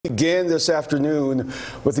Began this afternoon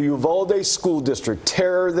with the Uvalde School District.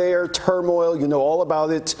 Terror there, turmoil, you know all about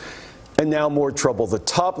it, and now more trouble. The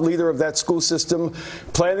top leader of that school system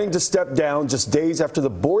planning to step down just days after the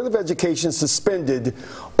Board of Education suspended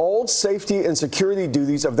all safety and security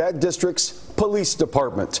duties of that district's police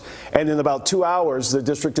department. And in about 2 hours, the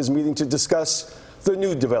district is meeting to discuss the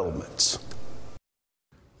new developments.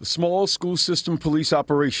 The small school system police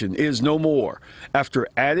operation is no more after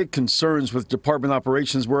added concerns with department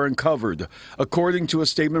operations were uncovered, according to a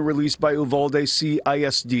statement released by Uvalde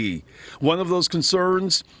CISD. One of those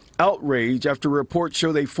concerns, outrage after a report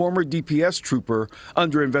showed a former DPS trooper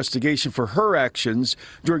under investigation for her actions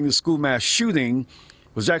during the school mass shooting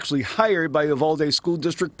was actually hired by Uvalde School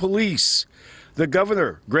District Police. The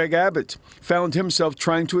governor, Greg Abbott, found himself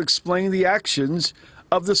trying to explain the actions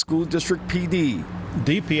of the school district PD.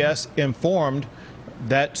 DPS informed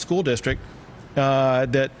that school district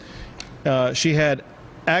that she had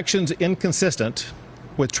actions inconsistent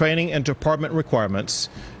with training and department requirements,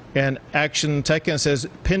 and action taken says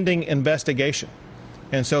pending investigation.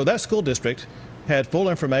 And so that school district had full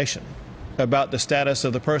information about the status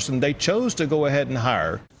of the person they chose to go ahead and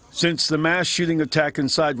hire. Since the mass shooting attack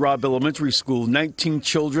inside Robb Elementary School, 19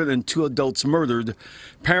 children and 2 adults murdered,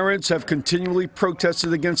 parents have continually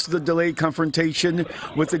protested against the delayed confrontation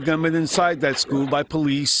with the gunmen inside that school by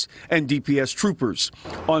police and DPS troopers.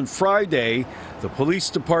 On Friday, the police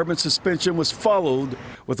department suspension was followed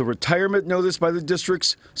with a retirement notice by the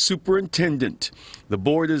district's superintendent. The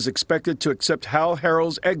board is expected to accept Hal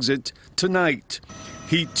Harrell's exit tonight.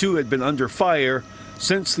 He too had been under fire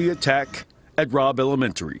since the attack at Robb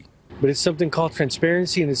Elementary. But it's something called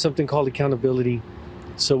transparency and it's something called accountability.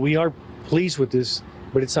 So we are pleased with this,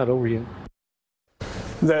 but it's not over yet.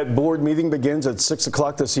 That board meeting begins at 6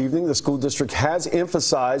 o'clock this evening. The school district has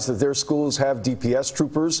emphasized that their schools have DPS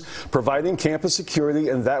troopers providing campus security,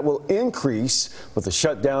 and that will increase with the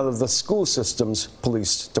shutdown of the school system's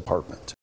police department.